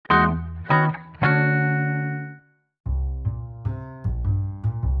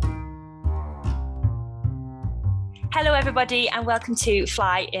Hello, everybody, and welcome to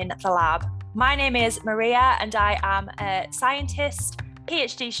Fly in the Lab. My name is Maria, and I am a scientist,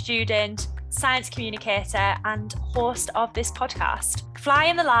 PhD student, science communicator, and host of this podcast. Fly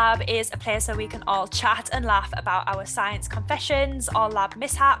in the Lab is a place where we can all chat and laugh about our science confessions or lab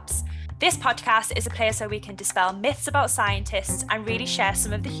mishaps. This podcast is a place where we can dispel myths about scientists and really share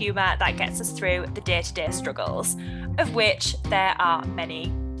some of the humour that gets us through the day-to-day struggles, of which there are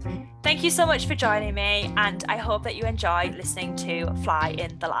many. Thank you so much for joining me, and I hope that you enjoy listening to Fly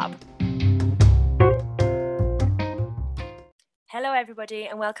in the Lab. Hello, everybody,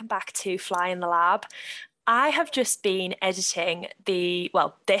 and welcome back to Fly in the Lab. I have just been editing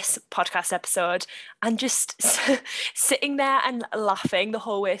this podcast episode and just sitting there and laughing the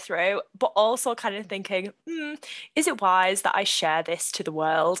whole way through, but also kind of thinking, is it wise that I share this to the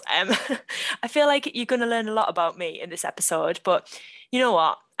world? I feel like you're going to learn a lot about me in this episode, but you know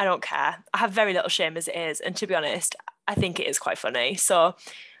what? I don't care. I have very little shame as it is. And to be honest, I think it is quite funny. So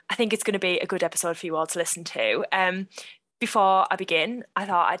I think it's going to be a good episode for you all to listen to. Before I begin, I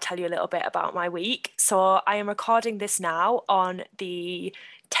thought I'd tell you a little bit about my week. So I am recording this now on the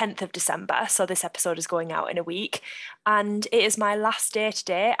 10th of December. So this episode is going out in a week. And it is my last day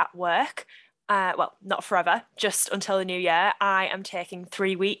today at work. Well, not forever, just until the new year. I am taking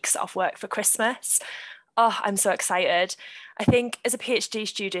 3 weeks off work for Christmas. Oh, I'm so excited. I think as a PhD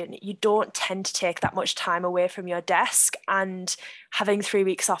student, you don't tend to take that much time away from your desk, and having 3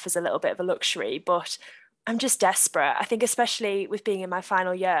 weeks off is a little bit of a luxury, but I'm just desperate. I think especially with being in my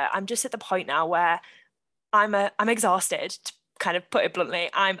final year, I'm just at the point now where I'm exhausted, to kind of put it bluntly.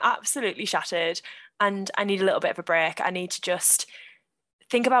 I'm absolutely shattered and I need a little bit of a break. I need to just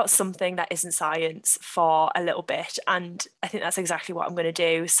think about something that isn't science for a little bit, and I think that's exactly what I'm going to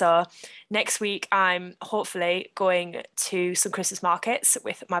do. So next week I'm hopefully going to some Christmas markets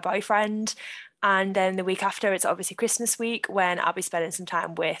with my boyfriend, and then the week after it's obviously Christmas week, when I'll be spending some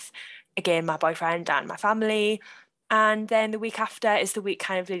time with, again, my boyfriend and my family. And then the week after is the week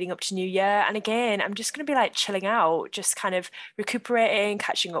kind of leading up to New Year, and again I'm just going to be like chilling out, just kind of recuperating,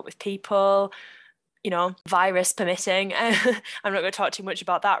 catching up with people, virus permitting. I'm not going to talk too much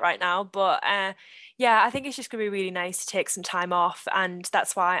about that right now, but yeah, I think it's just going to be really nice to take some time off, and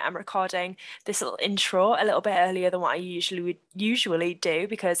that's why I'm recording this little intro a little bit earlier than what I usually do,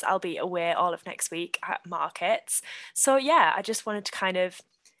 because I'll be away all of next week at markets. So yeah, I just wanted to kind of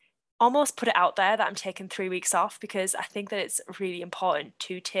almost put it out there that I'm taking 3 weeks off, because I think that it's really important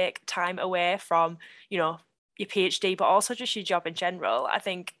to take time away from, your PhD, but also just your job in general. I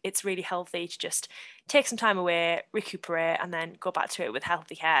think it's really healthy to just take some time away, recuperate, and then go back to it with a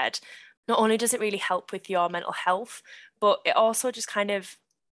healthy head. Not only does it really help with your mental health, but it also just kind of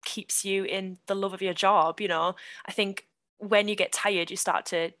keeps you in the love of your job. I think when you get tired, you start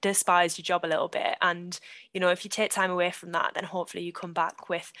to despise your job a little bit. And, if you take time away from that, then hopefully you come back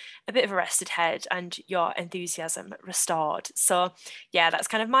with a bit of a rested head and your enthusiasm restored. So yeah, that's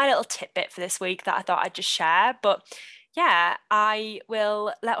kind of my little tidbit for this week that I thought I'd just share. But yeah, I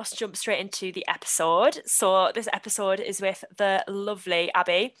will let us jump straight into the episode. So this episode is with the lovely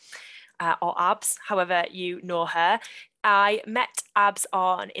Abby, or Abs, however you know her. I met Abs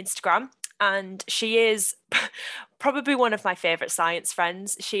on Instagram, and she is probably one of my favorite science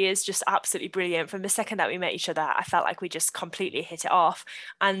friends. She is just absolutely brilliant. From the second that we met each other, I felt like we just completely hit it off.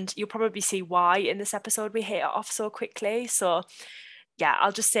 And you'll probably see why in this episode we hit it off so quickly. So yeah,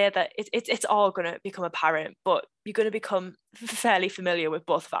 I'll just say that it's all going to become apparent, but you're going to become fairly familiar with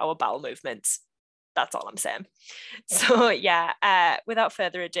both of our bowel movements. That's all I'm saying. So yeah, without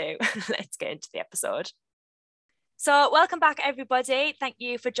further ado, let's get into the episode. So welcome back, everybody. Thank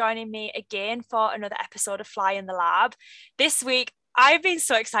you for joining me again for another episode of Fly in the Lab. This week, I've been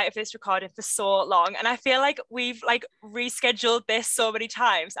so excited for this recording for so long, and I feel like we've rescheduled this so many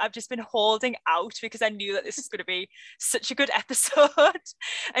times. I've just been holding out because I knew that this was going to be such a good episode.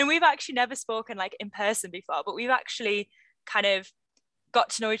 And we've actually never spoken in person before, but we've actually kind of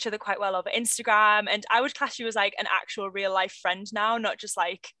got to know each other quite well over Instagram, and I would class you as an actual real life friend now, not just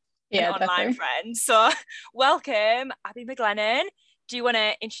an online definitely. friend. So welcome, Abby McGlennon. Do you want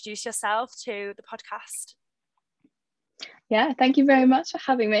to introduce yourself to the podcast? Yeah, thank you very much for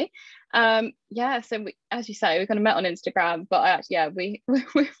having me. So as you say, we kind of met on Instagram, but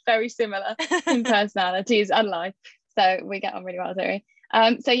we're very similar in personalities and life, so we get on really well, don't we?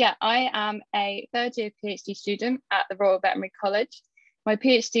 I am a third year PhD student at the Royal Veterinary College. My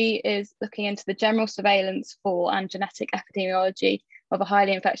PhD is looking into the general surveillance for and genetic epidemiology of a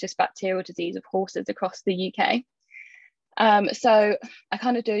highly infectious bacterial disease of horses across the UK. So I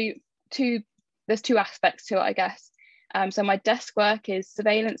kind of do there's two aspects to it, I guess. So my desk work is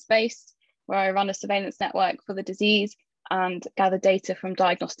surveillance based, where I run a surveillance network for the disease and gather data from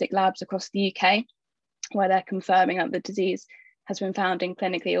diagnostic labs across the UK, where they're confirming that the disease has been found in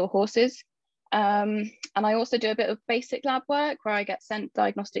clinically ill horses. And I also do a bit of basic lab work where I get sent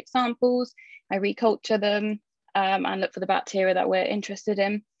diagnostic samples, I reculture them and look for the bacteria that we're interested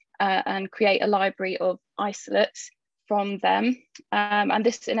in, and create a library of isolates from them. And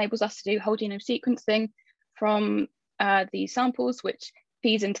this enables us to do whole genome sequencing from these samples, which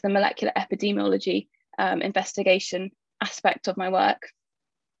feeds into the molecular epidemiology investigation aspect of my work.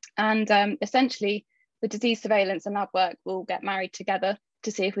 And essentially, the disease surveillance and lab work will get married together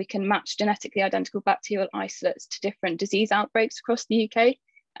to see if we can match genetically identical bacterial isolates to different disease outbreaks across the UK,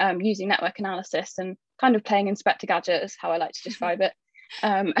 using network analysis and kind of playing Inspector Gadget is how I like to describe it.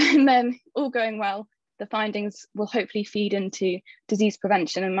 And then, all going well, the findings will hopefully feed into disease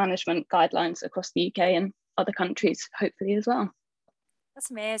prevention and management guidelines across the UK and other countries, hopefully as well. That's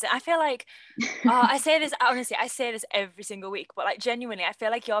amazing. I feel like, I say this, honestly, I say this every single week, but like genuinely, I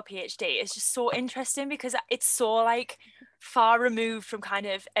feel like your PhD is just so interesting because it's so like far removed from kind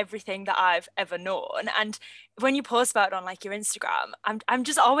of everything that I've ever known. And when you post about it on like your Instagram, I'm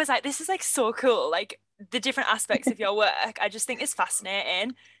just always like, this is like so cool. Like the different aspects of your work, I just think it's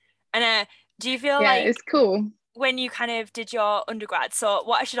fascinating. And do you feel Yeah, like it's cool. when you kind of did your undergrad, so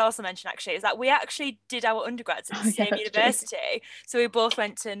what I should also mention actually is that we actually did our undergrads at the same university. True. So we both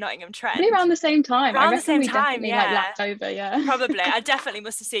went to Nottingham Trent. Probably around the same time. Around the same time, definitely yeah. like lapped over, yeah. Probably. I definitely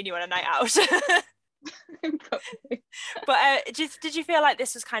must have seen you on a night out. Probably. But did you feel like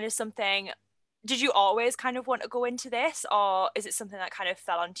this was kind of something, did you always kind of want to go into this, or is it something that kind of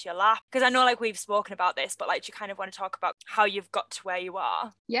fell onto your lap? Because I know like we've spoken about this, but like do you kind of want to talk about how you've got to where you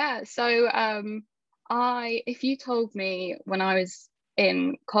are? Yeah, so if you told me when I was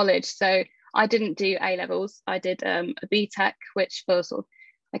in college, so I didn't do A levels, I did a BTEC, which for sort of,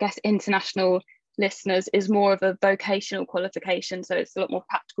 I guess, international listeners is more of a vocational qualification. So it's a lot more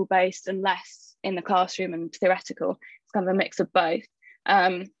practical based and less in the classroom and theoretical. It's kind of a mix of both.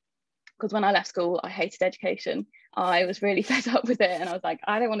 Because when I left school, I hated education. I was really fed up with it and I was like,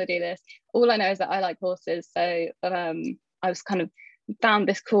 I don't want to do this. All I know is that I like horses. So I was kind of found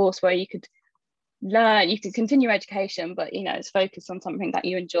this course where you could learn, you could continue education, but you know, it's focused on something that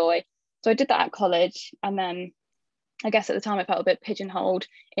you enjoy. So I did that at college, and then I guess at the time I felt a bit pigeonholed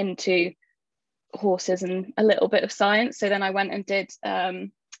into horses and a little bit of science. So then I went and did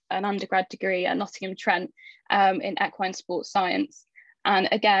an undergrad degree at Nottingham Trent in equine sports science. And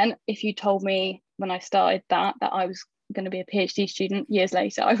again, if you told me when I started that I was going to be a PhD student years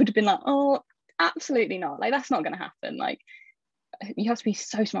later, I would have been like, oh, absolutely not. Like, that's not going to happen. Like, you have to be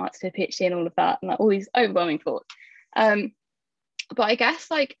so smart to do a PhD and all of that, and like all these overwhelming thoughts. But I guess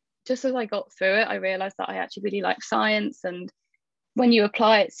like just as I got through it, I realized that I actually really like science, and when you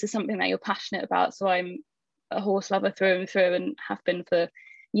apply it to something that you're passionate about, so I'm a horse lover through and through and have been for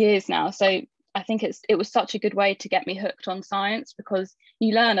years now. So I think it was such a good way to get me hooked on science, because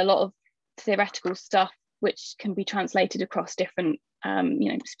you learn a lot of theoretical stuff which can be translated across different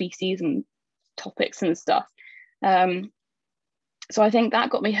species and topics and stuff. So I think that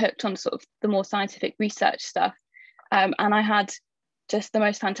got me hooked on sort of the more scientific research stuff. And I had just the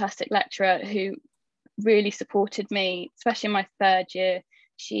most fantastic lecturer who really supported me, especially in my third year.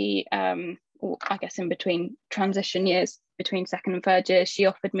 She, or I guess in between transition years, between second and third year, she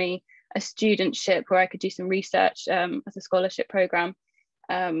offered me a studentship where I could do some research as a scholarship program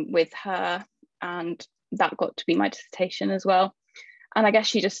with her. And that got to be my dissertation as well. And I guess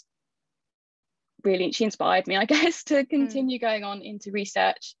she inspired me, I guess, to continue going on into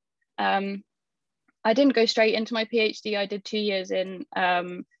research. I didn't go straight into my PhD. I did 2 years in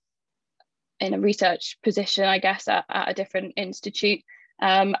a research position, I guess, at a different institute.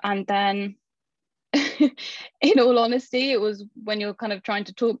 And then, in all honesty, it was when you're kind of trying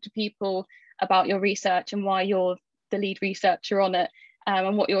to talk to people about your research and why you're the lead researcher on it,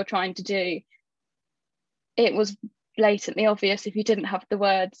 and what you're trying to do, it was blatantly obvious if you didn't have the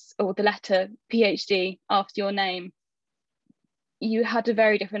words or the letter PhD after your name, you had a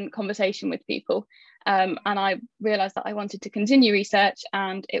very different conversation with people. And I realized that I wanted to continue research,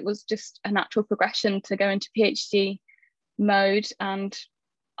 and it was just a natural progression to go into PhD mode. And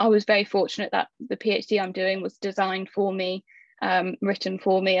I was very fortunate that the PhD I'm doing was designed for me, written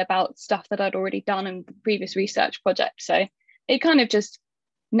for me about stuff that I'd already done in the previous research project. So it kind of just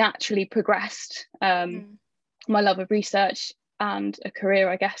naturally progressed. My love of research and a career,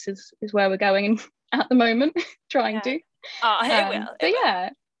 I guess, is where we're going at the moment, trying to.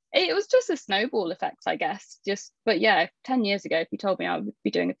 It was just a snowball effect, I guess. But 10 years ago, if you told me I would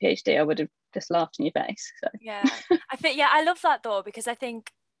be doing a PhD, I would have just laughed in your face. So. I love that though, because I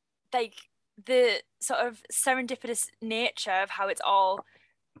think like the sort of serendipitous nature of how it's all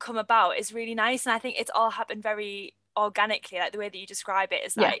come about is really nice. And I think it's all happened very organically, like the way that you describe it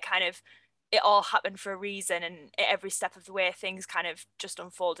is Yeah, like kind of it all happened for a reason, and at every step of the way things kind of just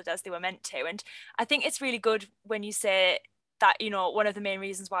unfolded as they were meant to. And I think it's really good when you say that, you know, one of the main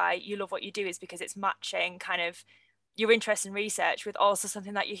reasons why you love what you do is because it's matching kind of your interest in research with also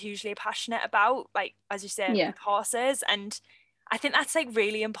something that you're hugely passionate about, like as you say yeah, with horses. And I think that's like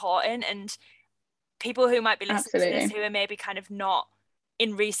really important. And people who might be listening to this absolutely. who are maybe kind of not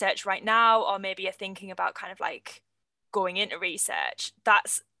in research right now, or maybe are thinking about kind of like going into research,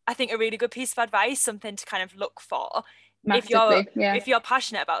 that's I think a really good piece of advice, something to kind of look for. Massively, yeah. If you're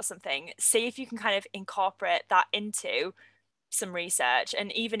passionate about something, see if you can kind of incorporate that into some research.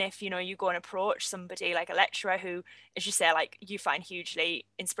 And even if, you know, you go and approach somebody like a lecturer who, as you say, like you find hugely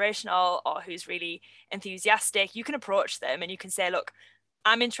inspirational or who's really enthusiastic, you can approach them and you can say, look,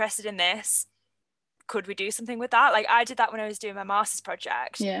 I'm interested in this, could we do something with that? Like I did that when I was doing my master's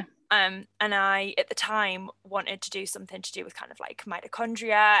project. Yeah. And I at the time wanted to do something to do with kind of like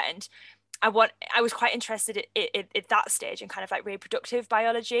mitochondria, and I was quite interested at that stage in kind of like reproductive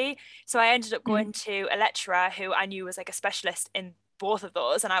biology. So I ended up Mm. going to a lecturer who I knew was like a specialist in both of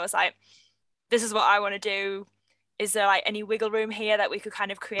those, and I was like, this is what I want to do. Is there like any wiggle room here that we could kind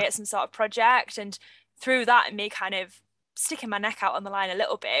of create some sort of project? And through that and me kind of sticking my neck out on the line a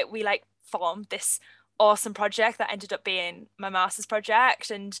little bit, we like formed this awesome project that ended up being my master's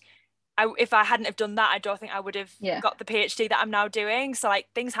project. And if I hadn't have done that, I don't think I would have Yeah. got the PhD that I'm now doing. So like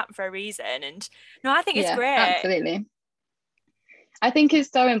things happen for a reason. And no, I think it's Yeah, great. absolutely. I think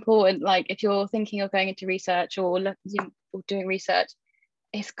it's so important, like if you're thinking of going into research or doing research,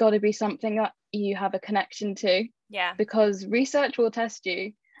 it's got to be something that you have a connection to, Yeah. because research will test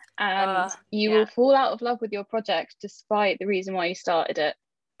you and you Yeah. will fall out of love with your project despite the reason why you started it.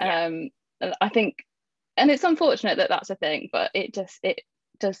 Yeah. I think, and it's unfortunate that that's a thing, but it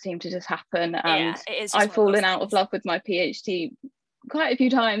does seem to just happen. Yeah. And It is just I've one of those fallen out of things. love with my PhD quite a few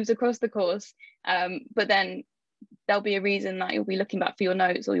times across the course. But then there'll be a reason that you'll be looking back for your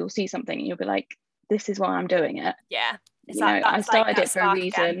notes, or you'll see something and you'll be like, this is why I'm doing it. Yeah. It's You that know, I that's like started that it for a spark again.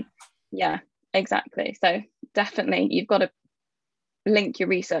 reason. Yeah, exactly. So definitely you've got to link your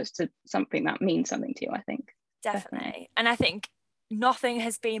research to something that means something to you, I think. Definitely. And I think nothing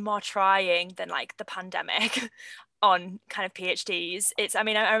has been more trying than like the pandemic on kind of PhDs. I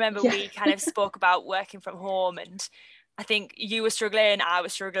mean, I remember Yeah. we kind of spoke about working from home, and I think you were struggling, I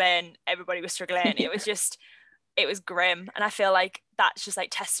was struggling, everybody was struggling. It was grim. And I feel like that's just like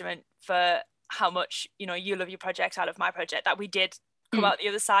testament for how much, you know, you love your project, I love my project, that we did come Mm, out the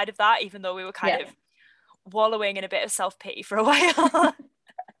other side of that, even though we were kind yeah. of wallowing in a bit of self-pity for a while.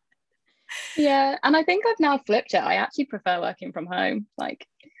 Yeah. And I think I've now flipped it. I actually prefer working from home. Like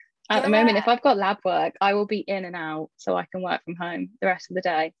at the moment, if Yeah. I've got lab work, I will be in and out so I can work from home the rest of the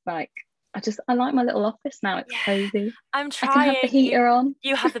day. Like I like my little office now. It's Yeah. cozy. I'm I can have the trying. heater on.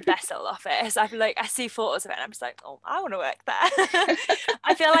 You have the best little office. I feel like I see photos of it and I'm just like, oh, I want to work there.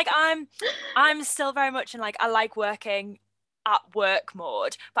 I feel like I'm still very much in like I like working at work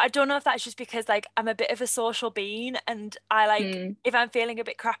mode, but I don't know if that's just because like I'm a bit of a social being, and I like Mm, if I'm feeling a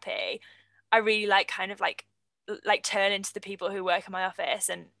bit crappy, I really like kind of like turn into the people who work in my office,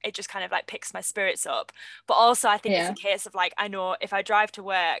 and it just kind of like picks my spirits up. But also I think it's a yeah. case of like I know if I drive to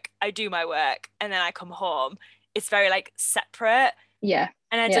work, I do my work and then I come home. It's very like separate. Yeah.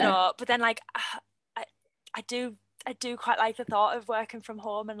 And I don't Yeah. know, but then like I I do quite like the thought of working from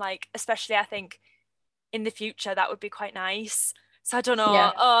home, and like especially I think in the future that would be quite nice. So I don't know.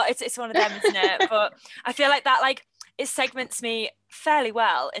 Yeah. Oh, it's one of them, isn't it? But I feel like that like it segments me fairly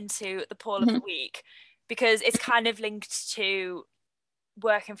well into the poll of the Mhm. week, because it's kind of linked to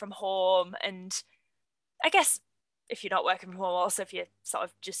working from home, and I guess if you're not working from home, also if you're sort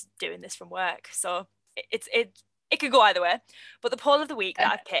of just doing this from work. So it could go either way. But the poll of the week that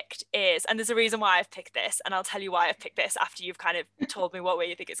Yeah. I've picked is, and there's a reason why I've picked this, and I'll tell you why I've picked this after you've kind of told me what way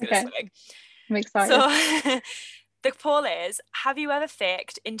you think it's going to Okay. swing. I'm So excited. the poll is, have you ever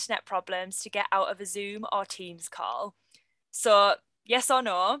faked internet problems to get out of a Zoom or Teams call? So yes or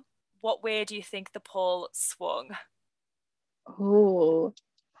no, what way do you think the poll swung? Oh,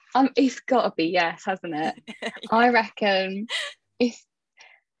 it's got to be yes, hasn't it? Yeah. I reckon it's.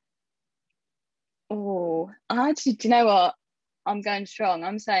 Oh, actually, do you know what? I'm going strong.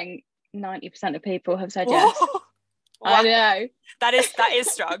 I'm saying 90% of people have said yes. Oh, I wow. know. That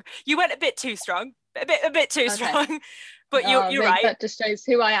is strong. You went a bit too strong. A bit too Okay. strong. But Oh, you're right. that just shows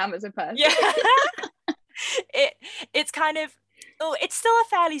who I am as a person. Yeah. it it's kind of, oh, it's still a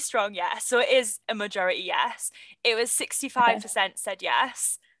fairly strong yes. So it is a majority yes. It was Okay. 65% said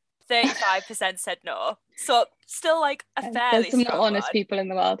yes. 35% said no. So still like a fairly There's some strong more honest one. people in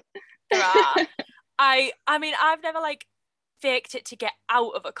the world. There are. I mean, I've never like faked it to get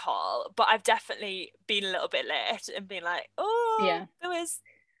out of a call, but I've definitely been a little bit late and been like, oh, Yeah. there was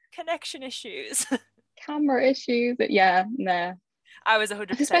connection issues. Camera issues. But yeah, no. I was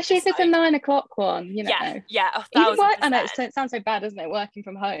 100%. Especially if it's a 9 o'clock one, you know. Yeah, Even 1,000%. I know it sounds so bad, doesn't it, working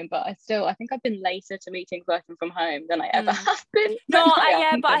from home, but I think I've been later to meetings working from home than I ever have been. But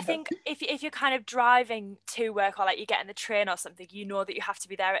I think if you're kind of driving to work or like you get in the train or something, you know that you have to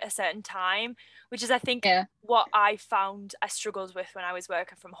be there at a certain time, which is I think what I found I struggled with when I was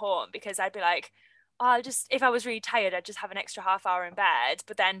working from home, because I'd be like, oh, I'll just, if I was really tired, I'd just have an extra half hour in bed,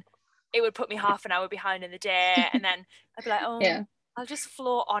 but then it would put me half an hour behind in the day, and then I'd be like, oh, I'll just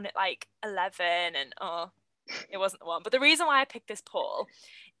float on at like 11, and it wasn't the one. But the reason why I picked this poll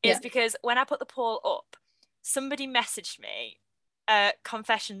is because when I put the poll up, somebody messaged me a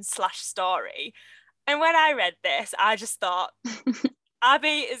confession/story, and when I read this, I just thought,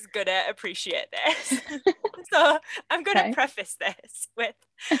 Abby is gonna appreciate this. So I'm gonna preface this with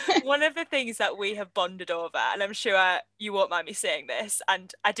one of the things that we have bonded over, and I'm sure you won't mind me saying this,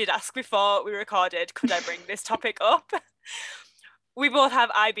 and I did ask before we recorded, could I bring this topic up? We both have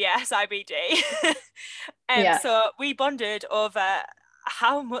IBS, IBD. So we bonded over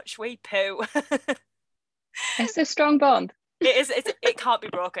how much we poo. It's a strong bond. It can't be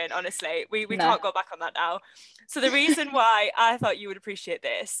broken, honestly. We can't go back on that now. So the reason why I thought you would appreciate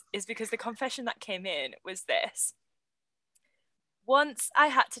this is because the confession that came in was this. Once I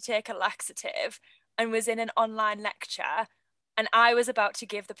had to take a laxative and was in an online lecture, and I was about to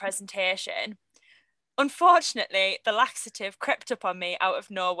give the presentation. Unfortunately, the laxative crept up on me out of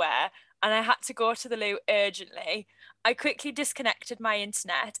nowhere, and I had to go to the loo urgently. I quickly disconnected my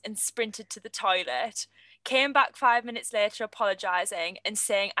internet and sprinted to the toilet. Came back 5 minutes later apologising and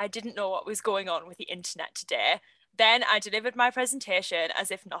saying I didn't know what was going on with the internet today. Then I delivered my presentation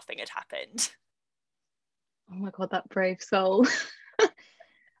as if nothing had happened. Oh my God, that brave soul.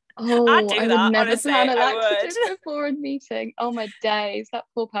 I would never plan a laxative before a meeting. Oh my days, that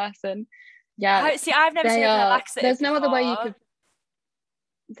poor person. Yeah. I've never taken a laxative There's no before. other way you could.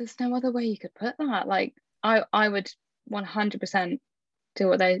 There's no other way you could put that. Like I would 100% do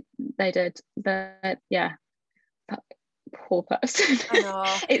what they did. But yeah, that poor person. I know.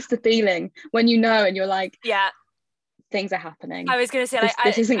 It's the feeling when you know and you're like, yeah, things are happening. I was gonna say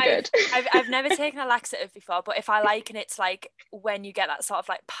this isn't good. I've never taken a laxative before, but if I liken it to like when you get that sort of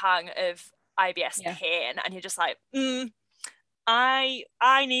like pang of IBS pain, and you're just like,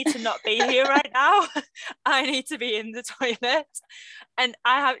 I need to not be here right now. I need to be in the toilet. And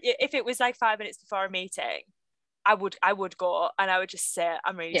if it was like 5 minutes before a meeting, I would go and I would just say,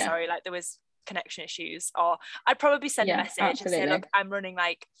 I'm really sorry, like there was connection issues, or I'd probably send a message and say, look, I'm running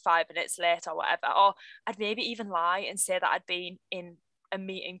like 5 minutes late or whatever, or I'd maybe even lie and say that I'd been in a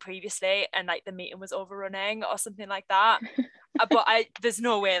meeting previously and like the meeting was overrunning or something like that. But there's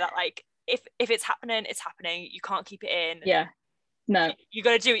no way that like if it's happening, it's happening. You can't keep it in. No, you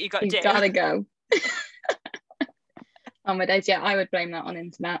got to do what you got to do. You gotta go. Oh my days, I would blame that on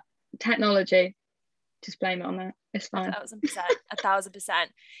internet technology. Just blame it on that. It's fine. 1,000%.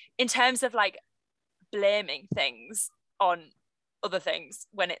 In terms of like blaming things on other things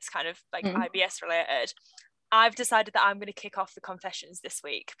when it's kind of like IBS related, I've decided that I'm going to kick off the confessions this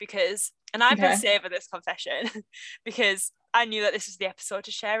week because, and I've been saving this confession because I knew that this was the episode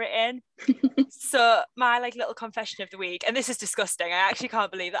to share it in. So my like little confession of the week, and this is disgusting, I actually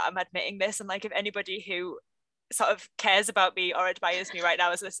can't believe that I'm admitting this, and like if anybody who sort of cares about me or admires me right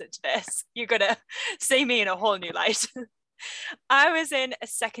now has listened to this, you're gonna see me in a whole new light. I was in a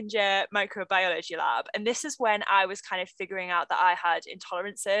second year microbiology lab, and this is when I was kind of figuring out that I had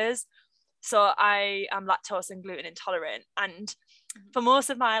intolerances. So I am lactose and gluten intolerant, and for most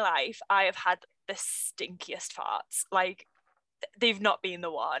of my life I have had the stinkiest farts. Like they've not been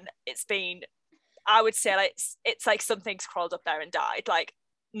the one. It's been, I would say like it's like something's crawled up there and died. Like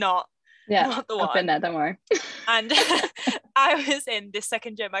not the one. I've been there, don't worry. And I was in this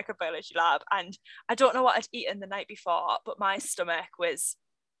second year microbiology lab, and I don't know what I'd eaten the night before, but my stomach was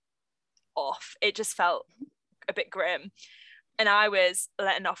off. It just felt a bit grim, and I was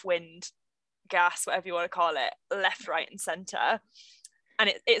letting off wind, gas, whatever you want to call it, left, right and centre.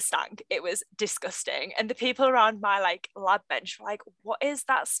 and it stank. It was disgusting. And the people around my like lab bench were like, what is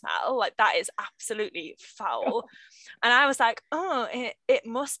that smell? Like, that is absolutely foul. And I was like, oh, it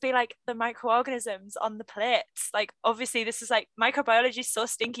must be like the microorganisms on the plates. Like, obviously this is like, microbiology is so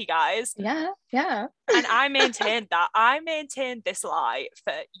stinky, guys. Yeah. And I maintained this lie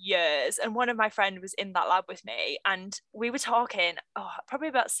for years. And one of my friends was in that lab with me, and we were talking probably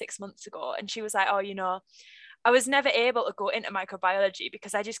about 6 months ago, and she was like, oh, I was never able to go into microbiology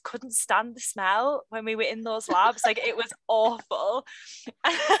because I just couldn't stand the smell when we were in those labs. Like, it was awful.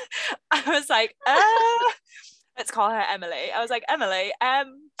 I was like, let's call her Emily. I was like, Emily, I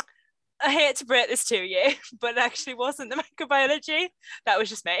hate to break this to you, but it actually wasn't the microbiology. That was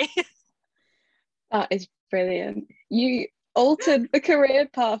just me. That is brilliant. You altered the career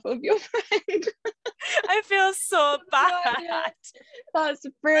path of your friend. I feel so bad. That's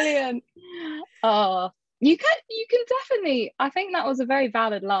brilliant. Oh, you can definitely, I think that was a very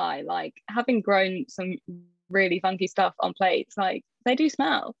valid lie. Like, having grown some really funky stuff on plates, like, they do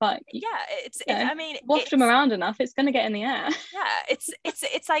smell. Like, I mean, waft them around enough, it's going to get in the air. Yeah,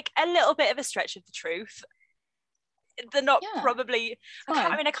 it's like a little bit of a stretch of the truth. They're not probably,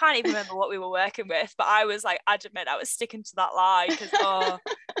 I can't even remember what we were working with, but I was like adamant, I was sticking to that lie because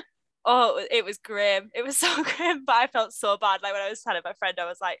it was grim. It was so grim, but I felt so bad. Like, when I was telling my friend, I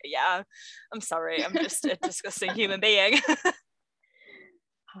was like, yeah, I'm sorry, I'm just a disgusting human being.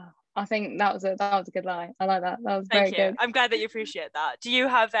 I think that was a good lie. I like that. That was very good. I'm glad that you appreciate that. Do you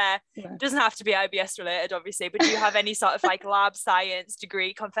have it doesn't have to be IBS related, obviously, but do you have any sort of like lab science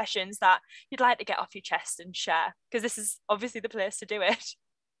degree confessions that you'd like to get off your chest and share? Because this is obviously the place to do it.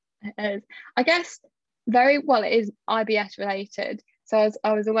 It is. I guess it is IBS related. So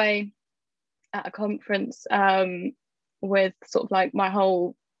I was away at a conference with sort of like my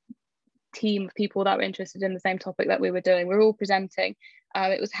whole team of people that were interested in the same topic that we were doing. We were all presenting.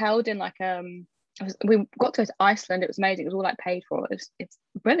 It was held in like we got to go to Iceland. It was amazing. It was all like paid for. It's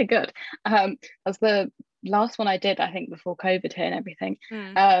really good. That was the last one I did, I think, before COVID hit and everything.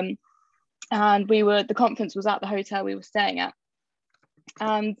 And the conference was at the hotel we were staying at.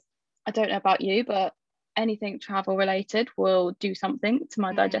 And I don't know about you, but anything travel related will do something to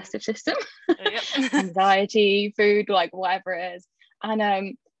my digestive system. Anxiety, food, like whatever it is.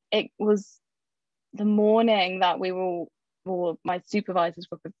 And it was the morning that we were all, my supervisors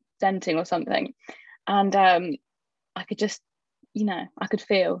were presenting or something, and I could just, I could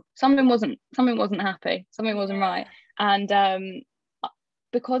feel something wasn't happy, something wasn't right. And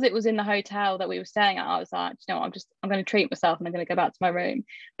because it was in the hotel that we were staying at, I was like, I'm going to treat myself and I'm going to go back to my room.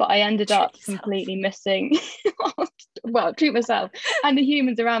 But I ended up completely missing treat myself and the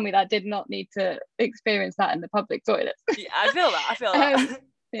humans around me that did not need to experience that in the public toilets. I feel that.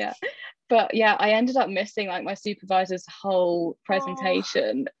 Yeah, but yeah, I ended up missing like my supervisor's whole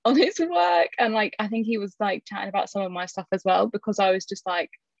presentation on his work, and like I think he was like chatting about some of my stuff as well, because I was just like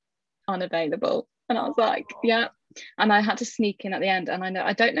unavailable, and I was like, yeah, and I had to sneak in at the end. And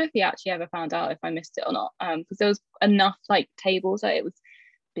I don't know if he actually ever found out if I missed it or not, because there was enough like tables that it was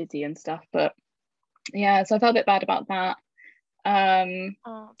busy and stuff. But yeah, so I felt a bit bad about that.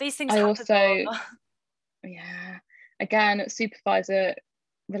 These things happen. Yeah, again, supervisor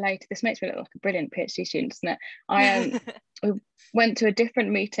related, this makes me look like a brilliant PhD student, doesn't it? We went to a different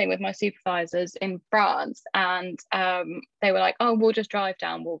meeting with my supervisors in France, and they were like, oh, we'll just drive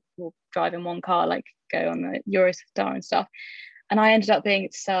down, we'll drive in one car, like go on the Eurostar and stuff. And I ended up being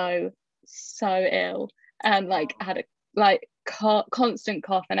so ill, and like I had a constant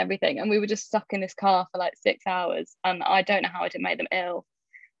cough and everything, and we were just stuck in this car for like 6 hours, and I don't know how I didn't make them ill,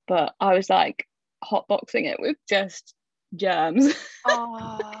 but I was like hotboxing it with just germs.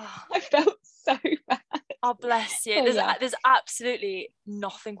 I felt so bad. Oh, bless you. There's absolutely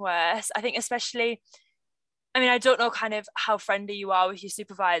nothing worse. I think, especially, I mean, I don't know kind of how friendly you are with your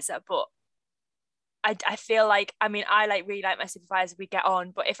supervisor, but I feel like, I mean, I like really like my supervisor, we get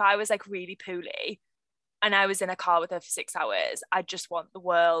on, but if I was like really poorly and I was in a car with her for 6 hours, I just want the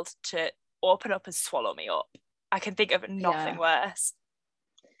world to open up and swallow me up. I can think of nothing worse.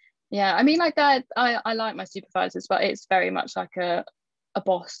 Yeah, I mean, like that, I like my supervisors, but it's very much like a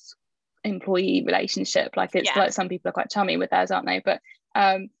boss employee relationship. Like it's like some people are quite chummy with theirs, aren't they? But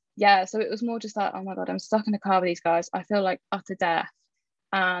yeah, so it was more just like, oh my god, I'm stuck in a car with these guys, I feel like utter death,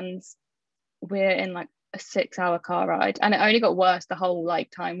 and we're in like a 6-hour car ride, and it only got worse the whole like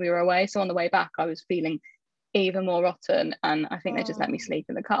time we were away. So on the way back I was feeling even more rotten, and I think they just let me sleep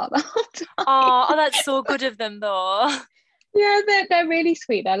in the car the whole time. Oh, that's so good of them though. Yeah, they're really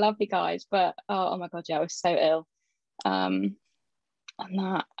sweet, they're lovely guys, but oh my god, yeah, I was so ill on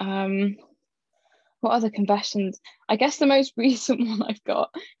that. What other confessions? I guess the most recent one I've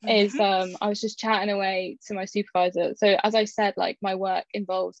got is I was just chatting away to my supervisor. So as I said, like my work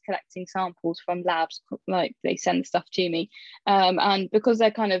involves collecting samples from labs, like they send stuff to me. And because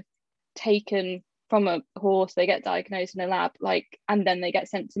they're kind of taken from a horse, they get diagnosed in a lab, like, and then they get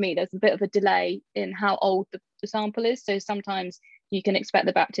sent to me, there's a bit of a delay in how old the sample is. So sometimes you can expect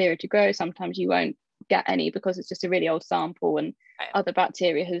the bacteria to grow, sometimes you won't get any because it's just a really old sample and other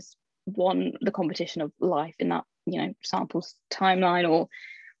bacteria has won the competition of life in that, you know, samples timeline or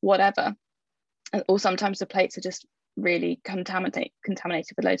whatever. Or sometimes the plates are just really contaminated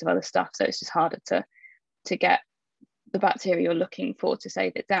with loads of other stuff, so it's just harder to get the bacteria you're looking for to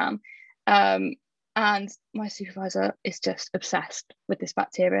save it down. And my supervisor is just obsessed with this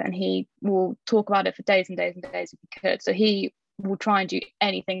bacteria, and he will talk about it for days and days and days if he could. So he will try and do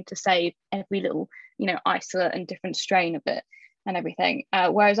anything to save every little, you know, isolate and different strain of it and everything.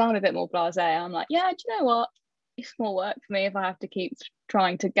 Whereas I'm a bit more blasé. I'm like, yeah, do you know what? It's more work for me if I have to keep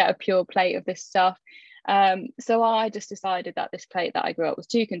trying to get a pure plate of this stuff. So I just decided that this plate that I grew up was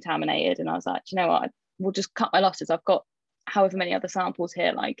too contaminated, and I was like, do you know what? We'll just cut my losses. I've got however many other samples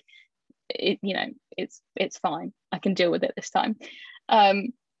here. Like, it, you know, it's fine. I can deal with it this time.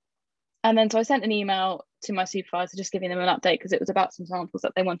 And then so I sent an email to my supervisor just giving them an update because it was about some samples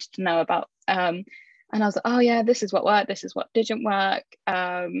that they wanted to know about. And I was like, oh yeah, this is what worked, this is what didn't work.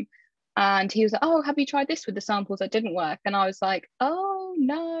 And he was like, oh, have you tried this with the samples that didn't work? And I was like, oh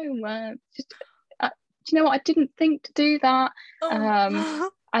no, do you know what? I didn't think to do that.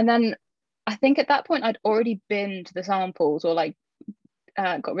 And then I think at that point I'd already binned the samples, or like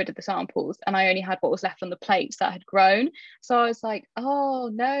got rid of the samples, and I only had what was left on the plates that had grown. So I was like, oh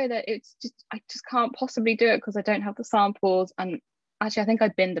no, that it's just, I just can't possibly do it because I don't have the samples. And actually I think I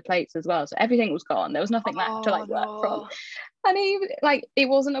binned the plates as well, so everything was gone, there was nothing left to like work from. And he, like, it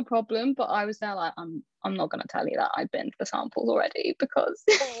wasn't a problem, but I was there like, I'm not going to tell you that I binned the samples already because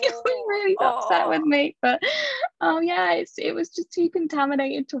he was really upset with me. But yeah, it was just too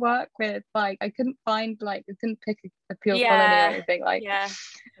contaminated to work with. Like I couldn't find, like, I couldn't pick a pure quality or anything, like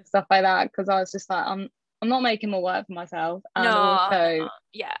stuff like that, because I was just like, I'm not making more work for myself. And also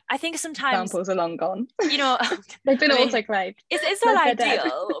yeah, I think sometimes samples are long gone, you know. They've been autoclaved. It's not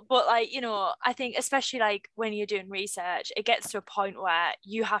ideal, but like, you know, I think especially like when you're doing research, it gets to a point where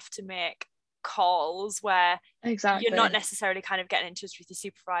you have to make calls where you're not necessarily kind of getting in touch with your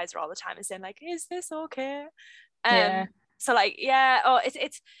supervisor all the time and saying like, is this okay? So like,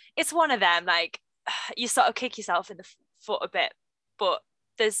 it's one of them, like, you sort of kick yourself in the foot a bit, but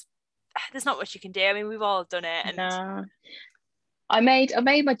there's not much you can do. I mean, we've all done it. And I made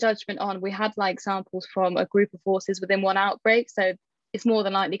my judgment on, we had like samples from a group of horses within one outbreak, so it's more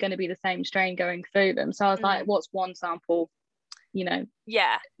than likely going to be the same strain going through them. So I was like, what's one sample, you know?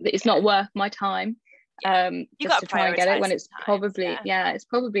 It's not worth my time just to try and get it when it's probably it's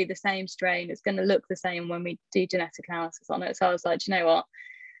probably the same strain. It's going to look the same when we do genetic analysis on it. So I was like, you know what,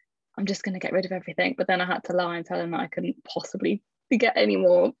 I'm just going to get rid of everything. But then I had to lie and tell them that I couldn't possibly get any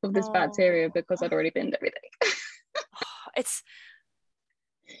more of this bacteria because I'd already binned everything. It's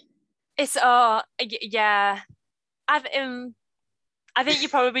yeah, I think you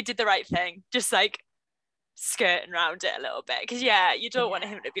probably did the right thing, just like skirting around it a little bit, because you don't want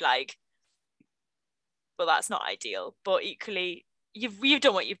him to be like, well, that's not ideal, but equally you've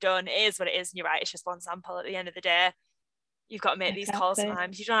done what you've done. It is what it is, and you're right, it's just one sample at the end of the day. You've got to make these calls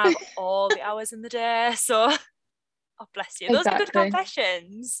sometimes. You don't have all the hours in the day, so oh bless you. Those are good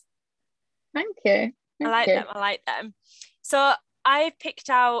confessions. Thank you. I like them. So I've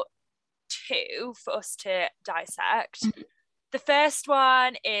picked out 2 for us to dissect. The first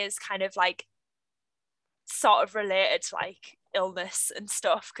one is kind of like sort of related to like illness and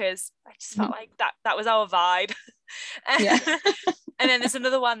stuff, because I just felt like that was our vibe. And then there's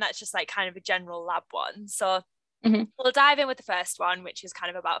another one that's just like kind of a general lab one. So we'll dive in with the first one, which is kind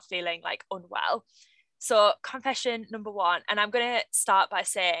of about feeling like unwell. So confession number 1, and I'm going to start by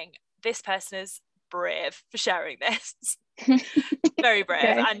saying this person is brave for sharing this. Very brave.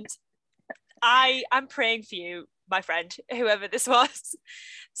 Okay. And I'm praying for you, my friend, whoever this was.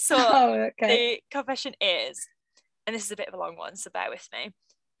 So the confession is, and this is a bit of a long one, so bear with me.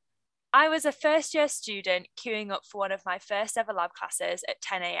 I was a first year student queuing up for one of my first ever lab classes at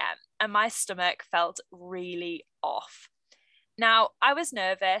 10 a.m. and my stomach felt really off. Now, I was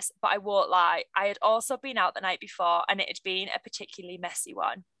nervous, but I won't lie, I had also been out the night before and it had been a particularly messy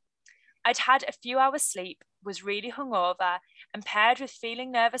one. I'd had a few hours sleep, was really hungover, and paired with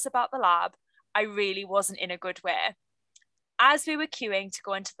feeling nervous about the lab, I really wasn't in a good way. As we were queuing to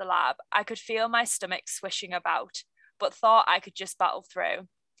go into the lab, I could feel my stomach swishing about, but thought I could just battle through.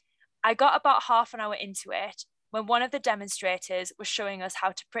 I got about half an hour into it when one of the demonstrators was showing us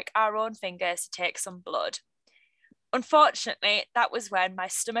how to prick our own fingers to take some blood. Unfortunately, that was when my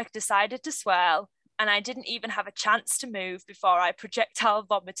stomach decided to swell, and I didn't even have a chance to move before I projectile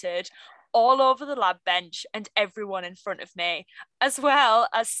vomited all over the lab bench and everyone in front of me, as well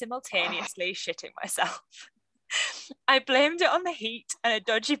as simultaneously shitting myself. I blamed it on the heat and a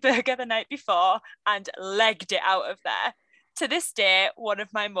dodgy burger the night before and legged it out of there. To this day, one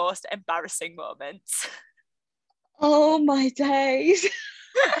of my most embarrassing moments. Oh my days.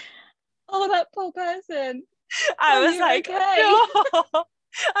 Oh, that poor person. I Are was you like, okay? no,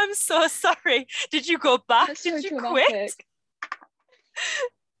 I'm so sorry. Did you go back? That's Did so you traumatic. quit?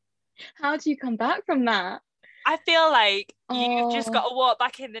 How do you come back from that? I feel like you've just Oh, got to walk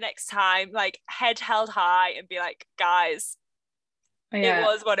back in the next time, like head held high, and be like, guys, it yeah.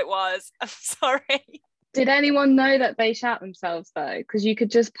 was what it was. I'm sorry. Did anyone know that they shat themselves though? Because you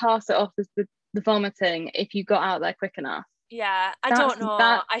could just pass it off as the vomiting if you got out there quick enough. Yeah, I That's don't know.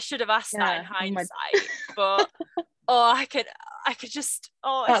 that. I should have asked that in Yeah. Oh my. hindsight, but I could just,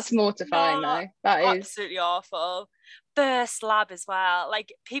 That's it's mortifying not though. That is. absolutely awful. First lab as well.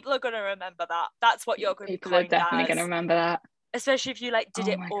 Like, people are going to remember that. That's what you're going to be People are coined definitely going to as, remember that. especially if you like did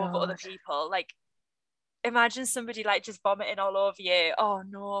Oh it my over other God. people. Like, imagine somebody like just vomiting all over you. Oh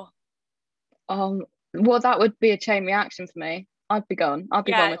no. Well, that would be a chain reaction for me. I'd be gone. I'd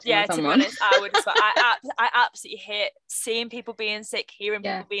be vomiting on To be someone. honest, I would as well. I absolutely hate seeing people being sick, hearing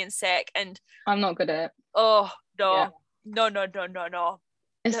Yeah. people being sick, and I'm not good at it. oh no, Yeah. no.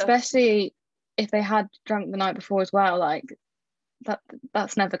 Especially if they had drunk the night before as well. Like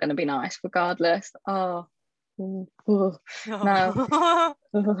that's never going to be nice, regardless. Oh, ooh, ooh. No.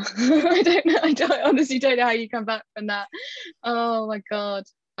 I don't know. I honestly don't know how you come back from that. Oh my God.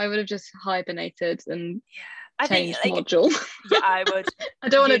 I would have just hibernated and I think changed like module. yeah, I would. I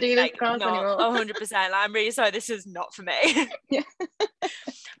don't want to You'd do be this like, class no, anymore. 100%. I'm really sorry. This is not for me. Yeah.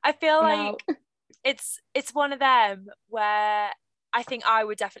 I feel No. like it's one of them where I think I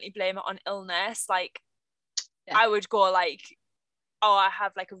would definitely blame it on illness. Like, Yeah. I would go like, oh, I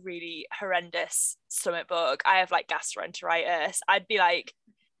have like a really horrendous stomach bug. I have like gastroenteritis. I'd be like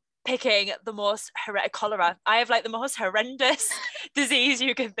picking the most cholera. I have like the most horrendous disease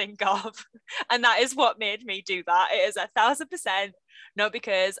you can think of, and that is what made me do that. It is 1,000% not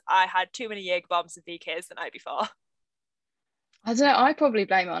because I had too many Jaeger bombs and VKs the night before. I don't know. I probably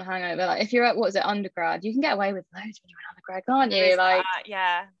blame it on hangover. Like if you're at undergrad, you can get away with loads when you're in undergrad, can't you? Like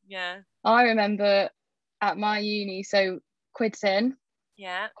yeah. I remember at my uni, so Quids In,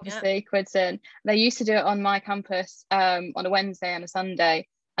 obviously Quids In. They used to do it on my campus on a Wednesday and a Sunday,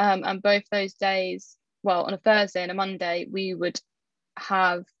 and both those days, well, on a Thursday and a Monday, we would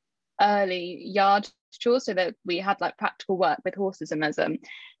have early yard chores, so that we had like practical work with horses, and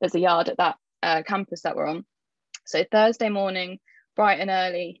there's a yard at that campus that we're on. So Thursday morning, bright and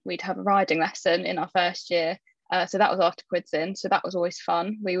early, we'd have a riding lesson in our first year. So that was after Quids In. So that was always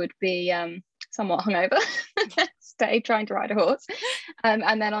fun. We would be somewhat hungover the next day trying to ride a horse.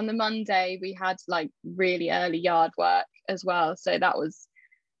 And then on the Monday, we had like really early yard work as well. So that was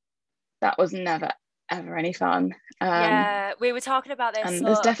never, ever any fun. Yeah, we were talking about this. And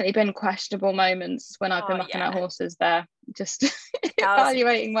there's definitely been questionable moments when I've been mucking out horses there, just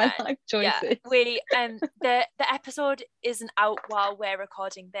evaluating my life choices. Yeah, we the episode isn't out while we're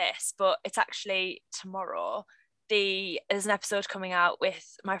recording this, but it's actually tomorrow. There's an episode coming out with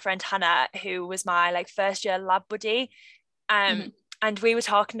my friend Hannah, who was my like first year lab buddy, and we were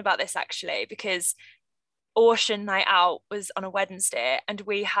talking about this actually because Ocean Night Out was on a Wednesday, and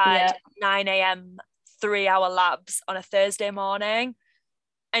we had 9 a.m. 3-hour labs on a Thursday morning,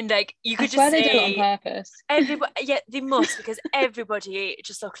 and like you could just they do it on purpose. Everybody, yeah, they must, because everybody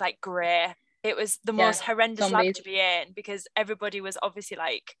just looked like grey. It was the most horrendous lab to be in, because everybody was obviously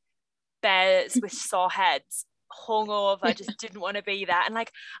like bears with sore heads, hungover, just didn't want to be there. And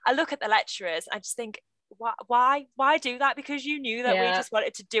like I look at the lecturers, I just think, why do that? Because you knew that we just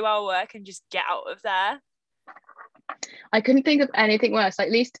wanted to do our work and just get out of there. I couldn't think of anything worse. Like,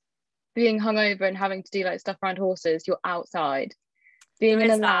 at least being hungover and having to do like stuff around horses, you're outside. Being in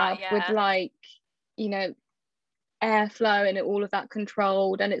a lab with like, you know, airflow and all of that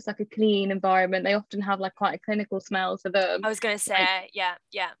controlled, and it's like a clean environment. They often have like quite a clinical smell to them. I was going to say,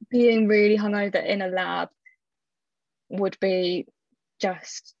 like, being really hungover in a lab would be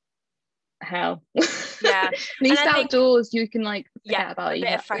just hell. Yeah. At least outdoors you can like forget about it. A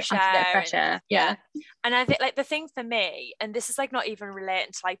bit of fresh air. Yeah. And I think like the thing for me, and this is like not even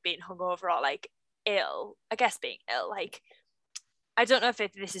relating to like being hungover or like ill, I guess being ill, like I don't know if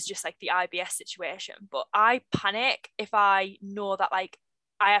this is just like the IBS situation, but I panic if I know that like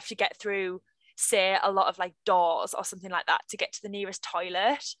I have to get through, say, a lot of like doors or something like that to get to the nearest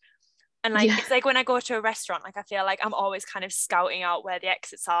toilet. And like, it's like when I go to a restaurant, like I feel like I'm always kind of scouting out where the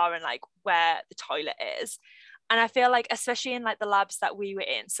exits are and like where the toilet is. And I feel like, especially in like the labs that we were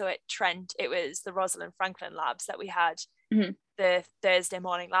in, so at Trent, it was the Rosalind Franklin labs that we had the Thursday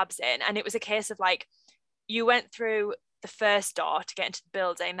morning labs in. And it was a case of like, you went through the first door to get into the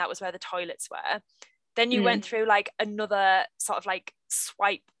building, that was where the toilets were. Then you went through like another sort of like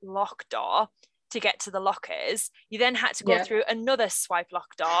swipe lock door to get to the lockers. You then had to go through another swipe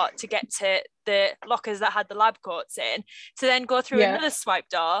lock door to get to the lockers that had the lab coats in, to then go through another swipe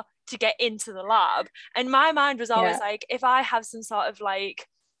door to get into the lab. And my mind was always like, if I have some sort of like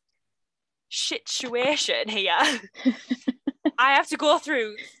situation here, I have to go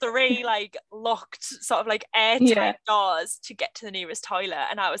through 3 like locked sort of like airtight doors to get to the nearest toilet.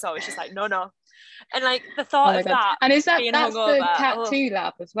 And I was always just like, no. And like the thought of that, and is that's hungover, the Cat 2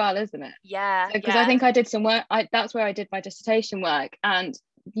 lab as well, isn't it? Yeah, because I think I did some work. That's where I did my dissertation work, and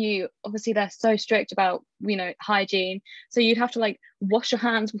you obviously they're so strict about, you know, hygiene, so you'd have to like wash your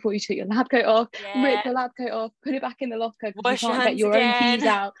hands before you took your lab coat off, rip the lab coat off, put it back in the locker because you can't get your own keys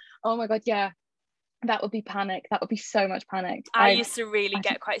out. Oh my god, that would be panic. That would be so much panic. I used to really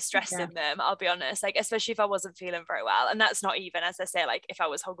get quite stressed in them, I'll be honest, like especially if I wasn't feeling very well. And that's not even, as I say, like if I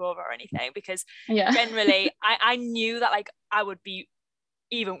was hungover or anything, because generally I knew that like I would be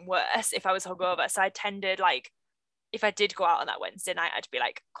even worse if I was hungover. So I tended, like, if I did go out on that Wednesday night, I'd be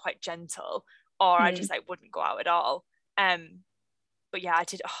like quite gentle, or I just like wouldn't go out at all. But yeah, I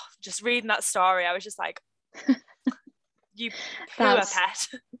did, just reading that story, I was just like, you poor pet.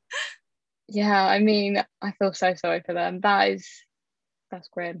 Yeah, I mean, I feel so sorry for them. That's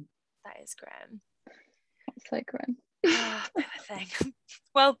grim. That is grim. That's so grim. Thing.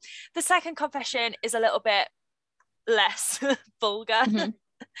 Well, the second confession is a little bit less vulgar.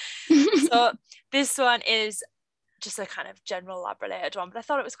 So this one is just a kind of general lab related one, but I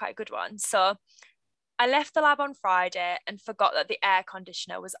thought it was quite a good one. So I left the lab on Friday and forgot that the air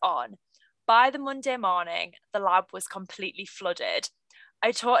conditioner was on. By the Monday morning, the lab was completely flooded.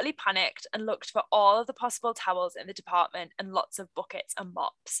 I totally panicked and looked for all of the possible towels in the department and lots of buckets and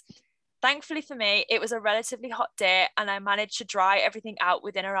mops. Thankfully for me, it was a relatively hot day and I managed to dry everything out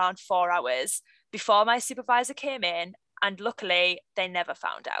within around 4 hours before my supervisor came in, and luckily they never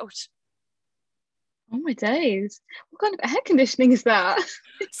found out. Oh my days. What kind of air conditioning is that?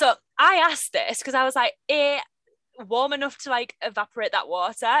 So I asked this because I was like, warm enough to like evaporate that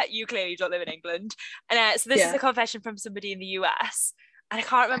water? You clearly don't live in England. And so this is a confession from somebody in the US. And I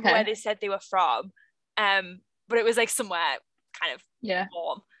can't remember where they said they were from, but it was like somewhere kind of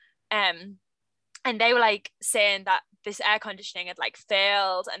warm. And they were like saying that this air conditioning had like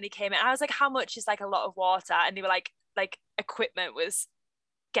failed, and they came in. I was like, how much is like a lot of water? And they were like equipment was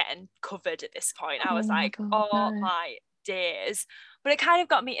getting covered at this point. I was my days. But it kind of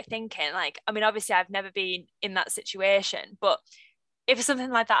got me to thinking, like, I mean, obviously I've never been in that situation, but if something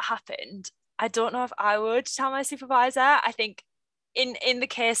like that happened, I don't know if I would tell my supervisor. I think in the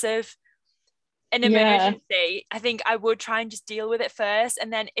case of an emergency, I think I would try and just deal with it first,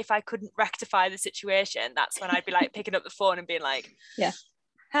 and then if I couldn't rectify the situation, that's when I'd be like picking up the phone and being like,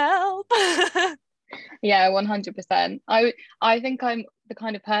 help. 100%. I think I'm the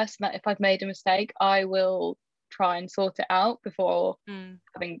kind of person that if I've made a mistake, I will try and sort it out before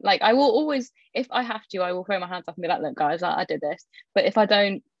having, like, I will always, if I have to, I will throw my hands up and be like, look guys, I did this. But if I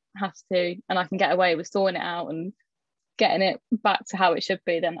don't have to and I can get away with sorting it out and getting it back to how it should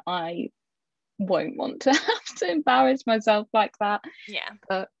be, then I won't want to have to embarrass myself like that.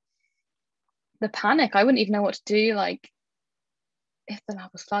 But the panic, I wouldn't even know what to do, like if the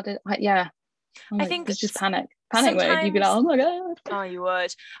lab was flooded. I think it's just panic mode. You'd be like, oh my god. Oh, you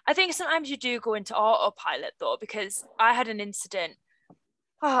would. I think sometimes you do go into autopilot though, because I had an incident,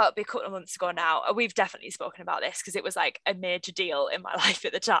 it'll be a couple of months ago now. We've definitely spoken about this because it was like a major deal in my life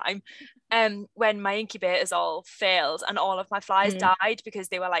at the time. When my incubators all failed and all of my flies died because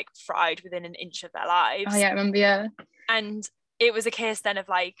they were like fried within an inch of their lives. Oh yeah, I remember, And it was a case then of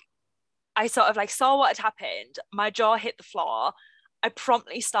like, I sort of like saw what had happened. My jaw hit the floor. I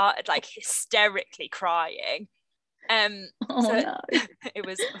promptly started like hysterically crying. No. It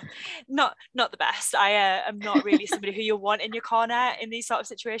was not the best. I am not really somebody who you want in your corner in these sort of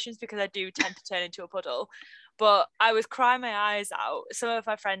situations, because I do tend to turn into a puddle. But I was crying my eyes out. Some of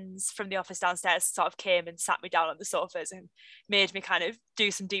my friends from the office downstairs sort of came and sat me down on the sofas and made me kind of do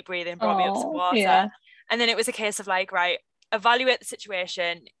some deep breathing, brought me up some water. And then it was a case of like, right, evaluate the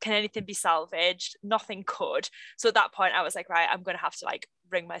situation. Can anything be salvaged? Nothing could. So at that point I was like, right, I'm going to have to like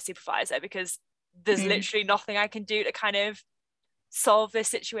ring my supervisor, because there's literally nothing I can do to kind of solve this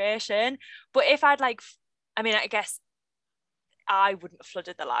situation. But if I'd like, I mean, I guess I wouldn't have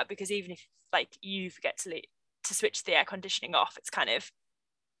flooded the lab, because even if like you forget to switch the air conditioning off, it's kind of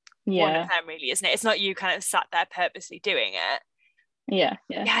one of them, really, isn't it? It's not you kind of sat there purposely doing it. Yeah,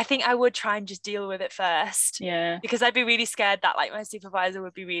 I think I would try and just deal with it first, because I'd be really scared that like my supervisor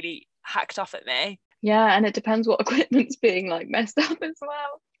would be really hacked off at me. And it depends what equipment's being like messed up as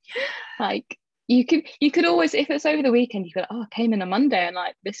well. Like you could always, if it's over the weekend, you could, I came in on Monday and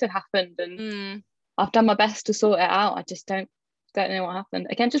like this had happened and I've done my best to sort it out, I just don't know what happened.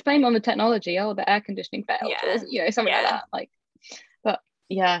 Again, just blame it on the technology. The air conditioning failed, or something like that. Like, but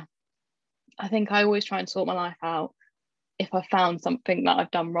I think I always try and sort my life out. If I found something that I've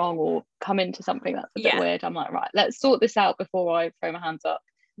done wrong or come into something that's a bit weird, I'm like, right, let's sort this out before I throw my hands up.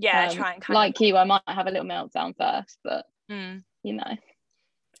 Try and like you, I might have a little meltdown first, but you know, always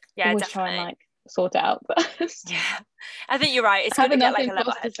definitely try and like sort it out first. I think you're right. It's good to get like a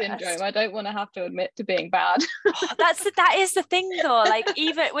level head syndrome. I don't want to have to admit to being bad. That is the thing though, like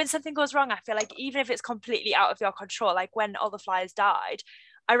even when something goes wrong, I feel like even if it's completely out of your control, like when all the flies died,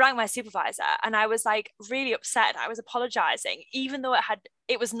 I rang my supervisor and I was like really upset. I was apologizing, even though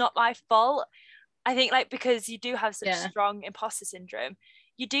it was not my fault. I think like because you do have such strong imposter syndrome,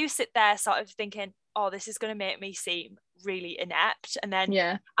 you do sit there sort of thinking, oh, this is going to make me seem really inept. And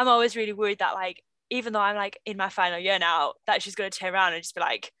then I'm always really worried that like, even though I'm like in my final year now, that she's going to turn around and just be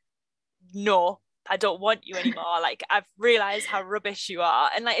like, no, I don't want you anymore. Like, I've realized how rubbish you are.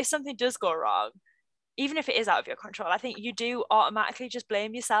 And like, if something does go wrong, even if it is out of your control, I think you do automatically just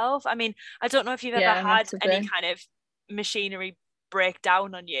blame yourself. I mean, I don't know if you've ever had any kind of machinery break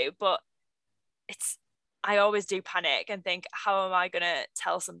down on you, but I always do panic and think, how am I going to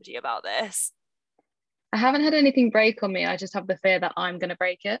tell somebody about this? I haven't had anything break on me. I just have the fear that I'm going to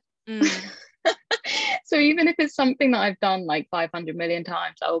break it. So even if it's something that I've done like 500 million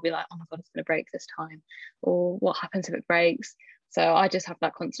times, I will be like, oh my God, it's going to break this time. Or what happens if it breaks? So I just have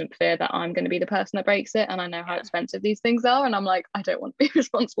that constant fear that I'm going to be the person that breaks it. And I know how expensive these things are. And I'm like, I don't want to be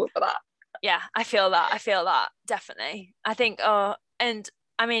responsible for that. Yeah, I feel that, definitely. I think, and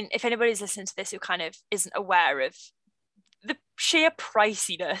I mean, if anybody's listening to this who kind of isn't aware of the sheer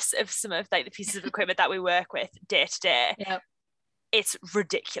priciness of some of like the pieces of equipment that we work with day to day, it's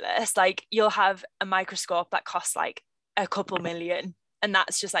ridiculous. Like you'll have a microscope that costs like a couple million, and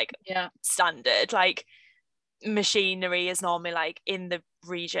that's just like standard. Like machinery is normally like in the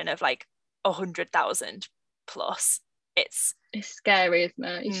region of like 100,000 plus. It's scary, isn't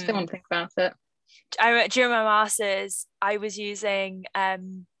it? You just don't want to think about it. During my masters, I was using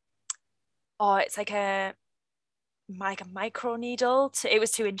it's like a micro needle it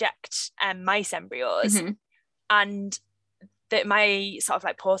was to inject mice embryos, and that my sort of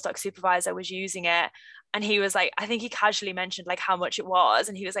like postdoc supervisor was using it, and he was like, I think he casually mentioned like how much it was,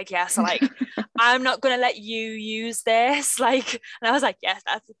 and he was like, so like I'm not gonna let you use this, like, and I was like, yes,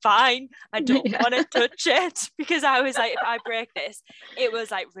 that's fine, I don't want to touch it, because I was like, if I break this, it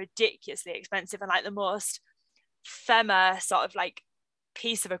was like ridiculously expensive and like the most sort of like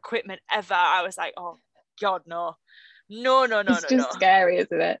piece of equipment ever. I was like, oh God, no. It's just scary,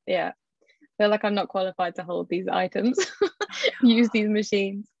 isn't it? I feel like I'm not qualified to hold these items. Use these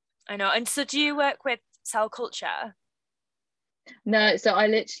machines. I know. And so do you work with cell culture? No, so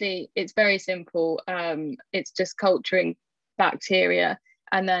it's very simple. It's just culturing bacteria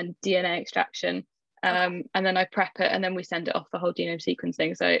and then DNA extraction, and then I prep it and then we send it off for whole genome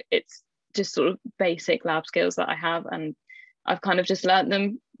sequencing. So it's just sort of basic lab skills that I have, and I've kind of just learned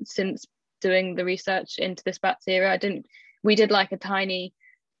them since doing the research into this bacteria. We did like a tiny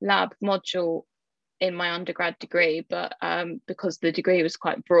lab module in my undergrad degree, but because the degree was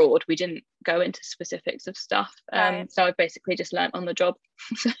quite broad, we didn't go into specifics of stuff. So I basically just learnt on the job.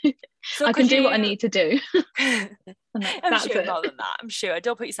 So I can do what I need to do. I'm sure more than that. I'm sure.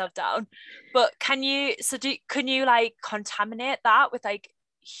 Don't put yourself down. But can you like contaminate that with like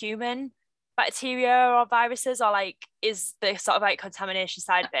human bacteria or viruses, or like is the sort of like contamination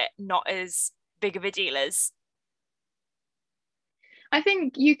side of it not as big of a deal as? I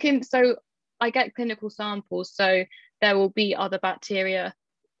think you can. So I get clinical samples, so there will be other bacteria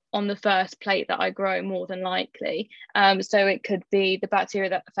on the first plate that I grow, more than likely. So it could be the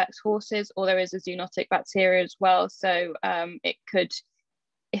bacteria that affects horses, or there is a zoonotic bacteria as well. So it could,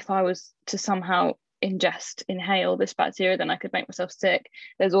 if I was to somehow inhale this bacteria, then I could make myself sick.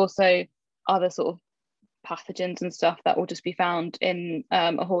 There's also other sort of pathogens and stuff that will just be found in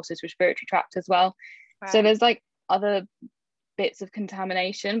a horse's respiratory tract as well. Right. So there's like other bits of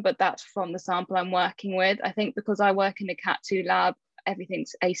contamination, but that's from the sample I'm working with. I think because I work in a Cat2 lab,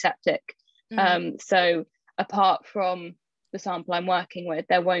 everything's aseptic. So apart from the sample I'm working with,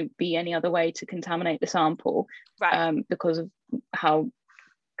 there won't be any other way to contaminate the sample, Right. because of how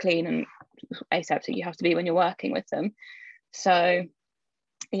clean and aseptic you have to be when you're working with them. So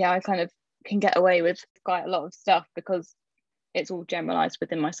yeah, I kind of can get away with quite a lot of stuff because it's all generalized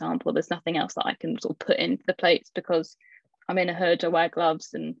within my sample. There's nothing else that I can sort of put into the plates because I'm in a hood, I wear gloves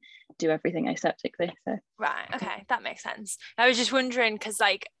and do everything aseptically. So Right, okay, that makes sense. I was just wondering because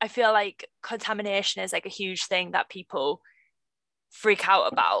like I feel like contamination is like a huge thing that people freak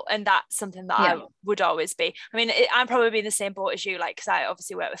out about, and that's something that yeah. I would always be. I mean, I'm probably in the same boat as you, like, because I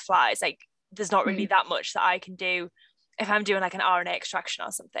obviously work with flies. Like, there's not really that much that I can do if I'm doing like an RNA extraction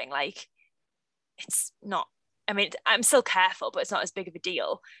or something. Like, it's not. I mean, I'm still careful, but it's not as big of a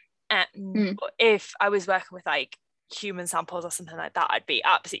deal. But if I was working with like human samples or something like that, I'd be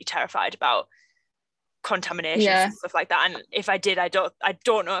absolutely terrified about contamination and stuff like that. And if I did, I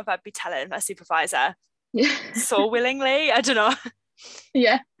don't know if I'd be telling my supervisor so willingly. I don't know.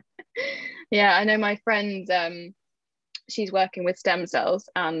 Yeah. I know my friend, she's working with stem cells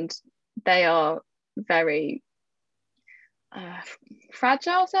and they are very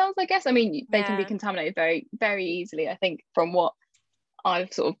fragile cells, I guess. I mean, they can be contaminated very, very easily, I think, from what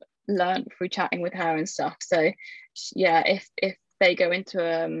I've sort of learned through chatting with her and stuff. So yeah, if they go into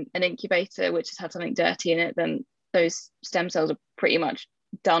an incubator which has had something dirty in it, then those stem cells are pretty much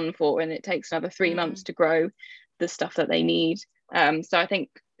done for, and it takes another 3 months to grow the stuff that they need. So I think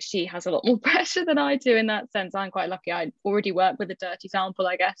she has a lot more pressure than I do in that sense. I'm quite lucky. I already work with a dirty sample,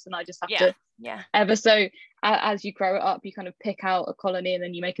 I guess, and I just have to ever so as you grow it up, you kind of pick out a colony and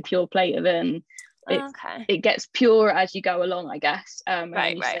then you make a pure plate of it, and it gets pure as you go along, I guess. And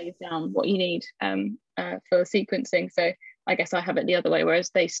then you save down what you need for sequencing. So I guess I have it the other way, whereas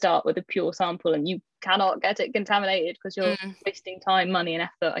they start with a pure sample and you cannot get it contaminated because you're wasting time, money and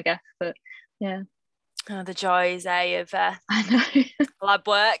effort, I guess. But yeah. Oh, the joys, of I know. lab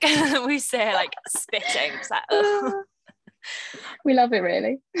work. We say like spitting. It's like, oh. We love it,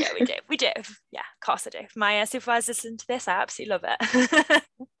 really. Yeah, we do. Yeah, of course I do. If my supervisors listen to this, I absolutely love it.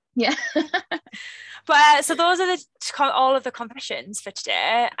 Yeah. But so those are all of the confessions for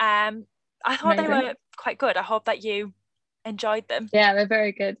today. I thought they were quite good. I hope that you enjoyed them. Yeah, they're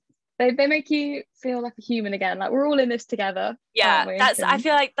very good. They make you feel like a human again, like we're all in this together. Yeah, I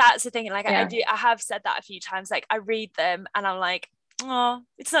feel like that's the thing. Like I have said that a few times. Like I read them and I'm like, oh,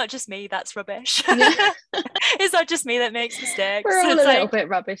 it's not just me that's rubbish. It's not just me that makes mistakes. We're all a little bit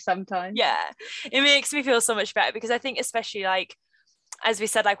rubbish sometimes. Yeah, it makes me feel so much better because I think especially like, as we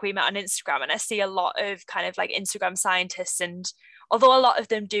said, like we met on Instagram and I see a lot of kind of like Instagram scientists, and although a lot of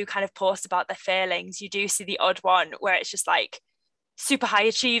them do kind of post about their failings, you do see the odd one where it's just like super high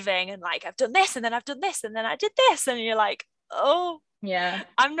achieving and like I've done this and then I've done this and then I did this, and you're like, oh yeah,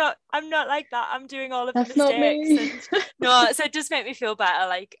 I'm not like that. I'm doing all of the mistakes. And, no, so it does make me feel better.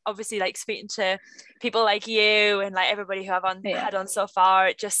 Like obviously, like speaking to people like you and like everybody who I've had on so far,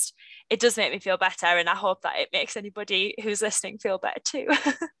 it does make me feel better, and I hope that it makes anybody who's listening feel better too.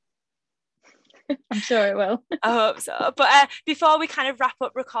 I'm sure it will. I hope so. But before we kind of wrap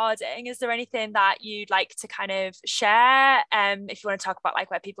up recording, is there anything that you'd like to kind of share? If you want to talk about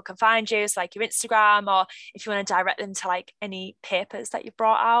like where people can find you, so like your Instagram, or if you want to direct them to like any papers that you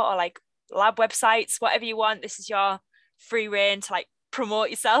brought out or like lab websites, whatever you want, this is your free reign to like promote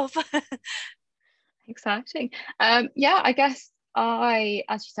yourself. Exciting. Yeah, I guess as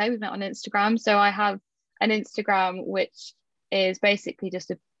you say, we met on Instagram. So I have an Instagram which is basically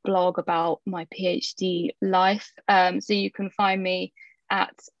just a blog about my PhD life. So you can find me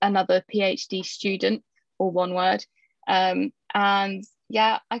at Another PhD Student, or one word. And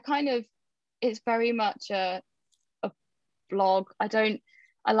yeah, it's very much a blog.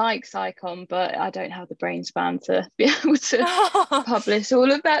 I like SciComm, but I don't have the brain span to be able to publish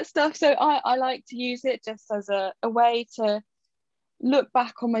all of that stuff. So I like to use it just as a way to look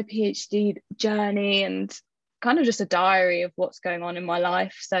back on my PhD journey and kind of just a diary of what's going on in my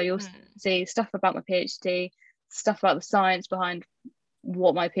life. So you'll see stuff about my PhD, stuff about the science behind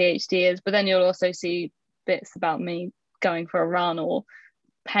what my PhD is, but then you'll also see bits about me going for a run or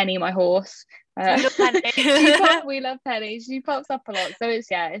Penny, my horse. We love Penny. She pops up a lot. So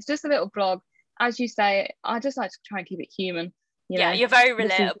it's just a little blog. As you say, I just like to try and keep it human. You're very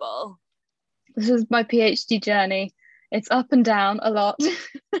relatable. This is my PhD journey. It's up and down a lot,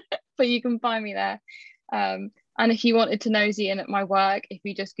 but you can find me there. And if you wanted to nosy in at my work, if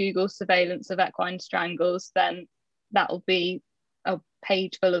you just Google surveillance of equine strangles, then that'll be a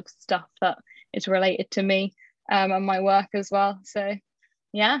page full of stuff that is related to me and my work as well. So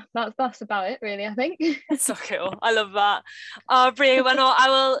yeah, that's about it really, I think. That's so cool. I love that. Oh, brilliant. Well, no, I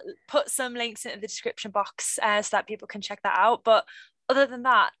will put some links in the description box so that people can check that out. But other than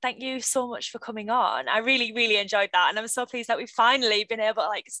that, thank you so much for coming on. I really, really enjoyed that. And I'm so pleased that we've finally been able to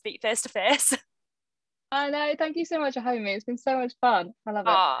like speak face to face. I know, thank you so much for having me. It's been so much fun. I love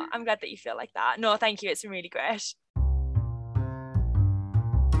it. Oh, I'm glad that you feel like that. No, thank you. It's been really great.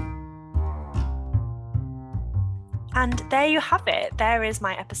 And there you have it. There is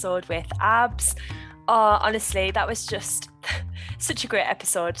my episode with Abs. Oh, honestly, that was just such a great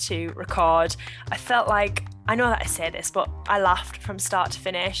episode to record. I felt like, I know that I say this, but I laughed from start to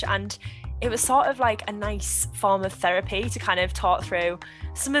finish, and it was sort of like a nice form of therapy to kind of talk through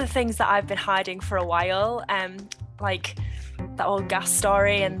some of the things that I've been hiding for a while, like that old gas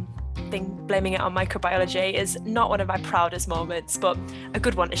story and blaming it on microbiology is not one of my proudest moments, but a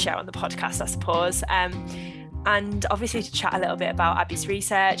good one to share on the podcast, I suppose. And obviously to chat a little bit about Abby's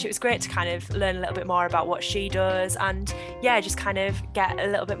research. It was great to kind of learn a little bit more about what she does, and yeah, just kind of get a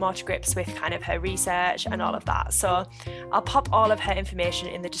little bit more to grips with kind of her research and all of that. So I'll pop all of her information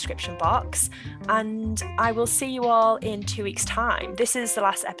in the description box, and I will see you all in 2 weeks' time. This is the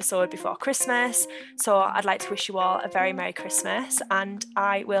last episode before Christmas, so I'd like to wish you all a very Merry Christmas, and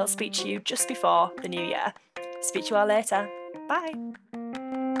I will speak to you just before the new year. Speak to you all later. Bye.